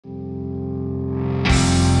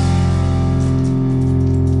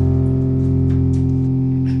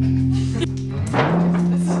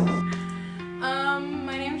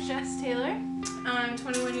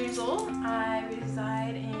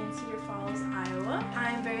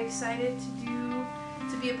excited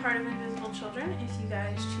to be a part of Invisible Children if you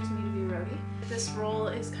guys choose me to be Roadie. This role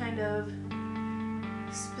is kind of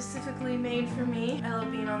specifically made for me. I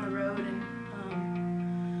love being on the road and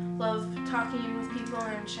love talking with people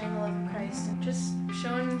and sharing the love of Christ and just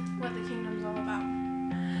showing what the kingdom's all about.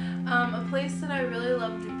 A place that I really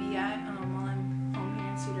love to be at while I'm home here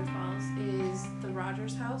in Cedar Falls is the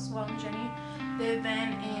Rogers house. Walt and Jenny, they've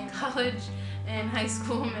been in college and high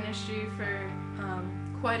school ministry for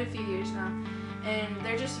quite a few years now, and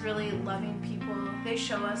they're just really loving people. They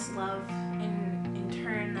show us love in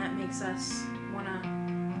turn that makes us want to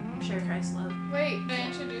share Christ's love. Wait, can I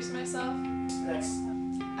introduce myself? Next.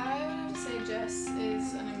 I would have to say Jess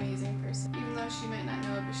is an amazing person. Even though she might not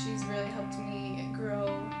know it, but she's really helped me grow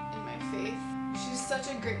in my faith. She's such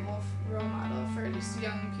a great role model for just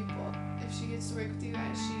young people. If she gets to work with you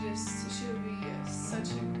guys, she would be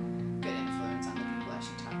such a good influence on the people that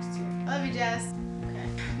she talks to. I love you, Jess. Okay.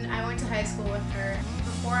 I went to high school with her.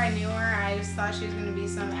 Before I knew her, I just thought she was going to be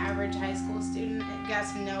some average high school student. I got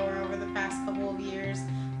to know her over the past couple of years,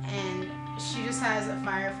 and she just has a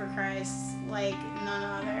fire for Christ like none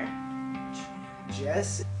other.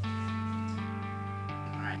 Jess.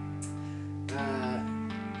 Alright.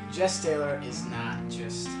 Jess Taylor is not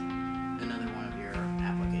just another one of your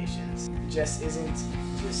applications. Jess isn't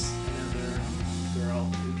just another girl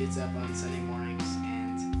who gets up on Sunday mornings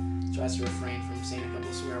and tries to refrain from saying a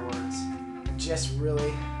couple swear words. Jess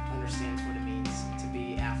really understands what it means to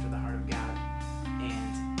be after the heart of God,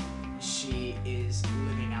 and she is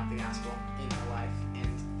living out the gospel in her life.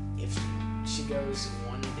 And if she goes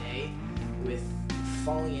one day with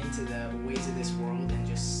falling into the ways of this world and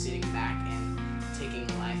just sitting back and taking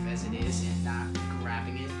life as it is and not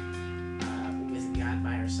grabbing it with God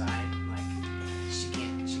by her side, like she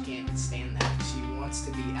can't stand that. She wants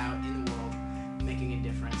to be out in the world making a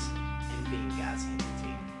difference and being God's hand and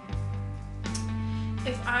feet.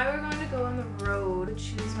 If I were going to go on the road, I would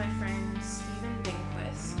choose my friend Stephen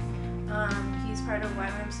Dinquist. He's part of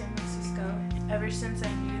YWAM San Francisco. Ever since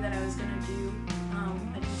I knew that I was going to do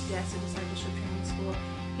a DTS, a discipleship training school,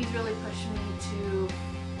 he's really pushed me to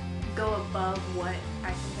go above what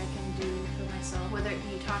I think I can do for myself, whether it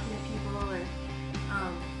be talking to people or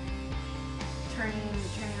turning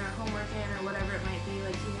our homework in or whatever it might be.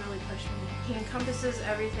 Like, he really pushed me. He encompasses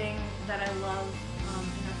everything that I love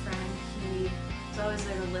in a friend. He's always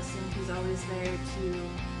there to listen. He's always there to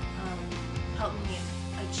help me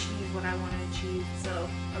achieve what I want to achieve. So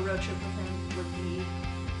a road trip with him would be A+.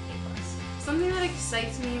 Something that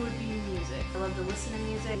excites me would be music. I love to listen to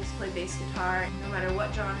music. I used to play bass guitar. No matter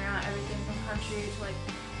what genre, everything from country to like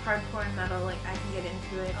hardcore and metal, like I can get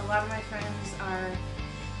into it. A lot of my friends are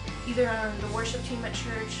either on the worship team at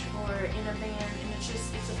church or in a band, and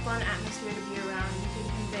it's a fun atmosphere to be around. You can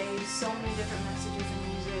convey so many different messages in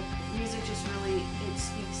music. Music just really, it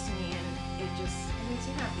speaks to me, and it makes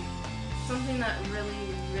me happy. Something that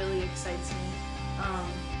really excites me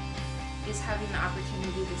is having the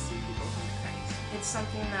opportunity to see people come to Christ. It's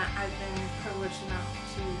something that I've been privileged enough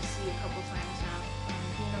to see a couple times now.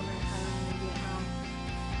 Being over in Thailand and Vietnam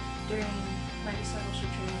during my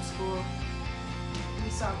discipleship training school, we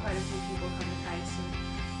saw quite a few people come to Christ, and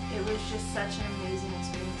it was just such an amazing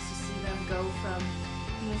experience to see them go from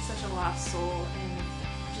being such a lost soul and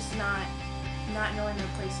just not knowing their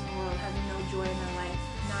place in the world, having no joy in their life,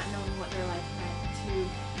 not knowing what their life meant, to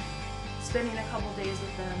spending a couple days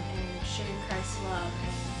with them and sharing Christ's love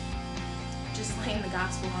and just laying the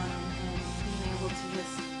gospel on them and being able to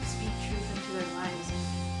just speak truth into their lives and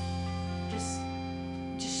just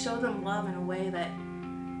show them love in a way that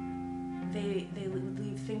they would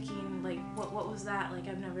leave thinking, like, what was that? Like,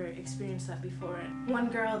 I've never experienced that before. And one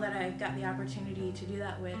girl that I got the opportunity to do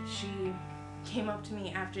that with, she came up to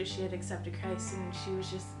me after she had accepted Christ, and she was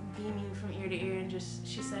just beaming from ear to ear, and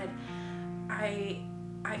she said, I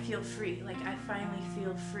feel free. Like, I finally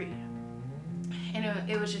feel free. And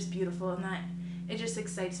it was just beautiful, and that it just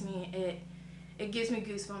excites me. It gives me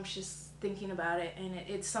goosebumps just thinking about it, and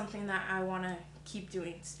it's something that I want to keep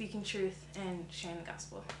doing, speaking truth and sharing the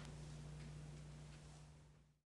gospel.